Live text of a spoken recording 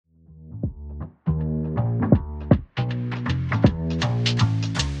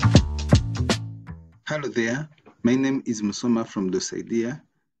Hello there, my name is Musoma from dotShule.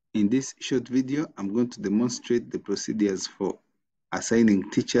 In this short video, I'm going to demonstrate the procedures for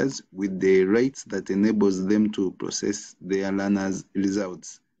assigning teachers with the rights that enables them to process their learners'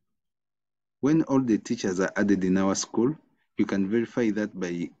 results. When all the teachers are added in our school, you can verify that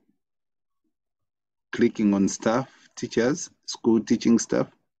by clicking on staff, teachers, school teaching staff,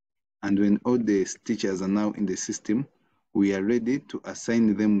 and when all the teachers are now in the system, we are ready to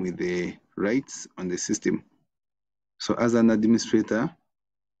assign them with the rights on the system. So as an administrator,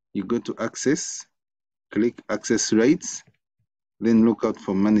 you go to Access, click Access Rights, then look out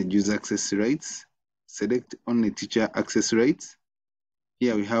for Manage User Access Rights, select Only Teacher Access Rights.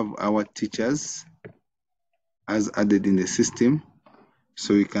 Here we have our teachers as added in the system.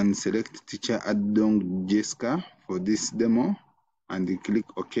 So we can select Teacher Adong Jessica for this demo and you click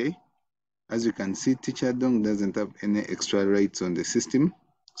OK. As you can see, Teacher Adong doesn't have any extra rights on the system.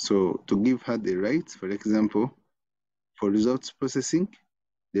 So to give her the rights, for example, for results processing,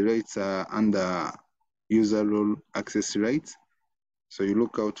 the rights are under user role access rights. So you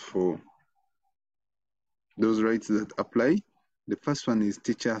look out for those rights that apply. The first one is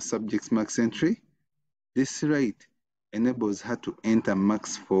teacher subjects marks entry. This right enables her to enter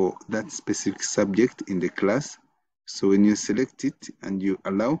marks for that specific subject in the class. So when you select it and you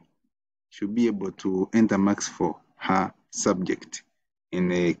allow, she'll be able to enter marks for her subject in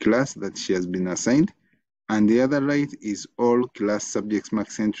a class that she has been assigned. And the other right is all class subjects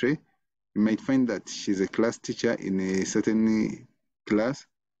marks entry. You might find that she's a class teacher in a certain class.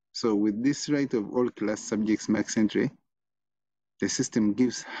 So with this right of all class subjects marks entry, the system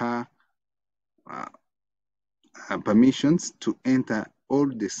gives her permissions to enter all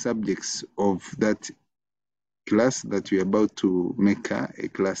the subjects of that class that you're about to make her a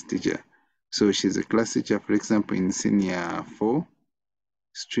class teacher. So she's a class teacher, for example, in senior 4,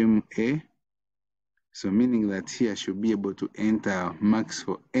 stream A. So meaning that here she'll be able to enter marks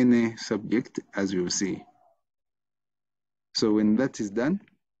for any subject, as you'll see. So when that is done,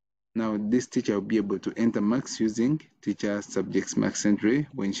 now this teacher will be able to enter marks using teacher subjects marks entry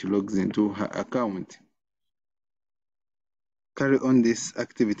when she logs into her account. Carry on this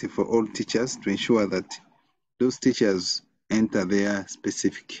activity for all teachers to ensure that those teachers enter their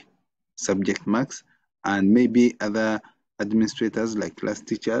specific subject marks, and maybe other administrators like class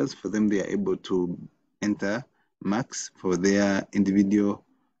teachers, for them they are able to enter marks for their individual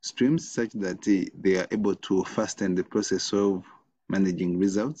streams such that they are able to fasten the process of managing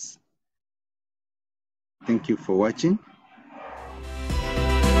results. Thank you for watching.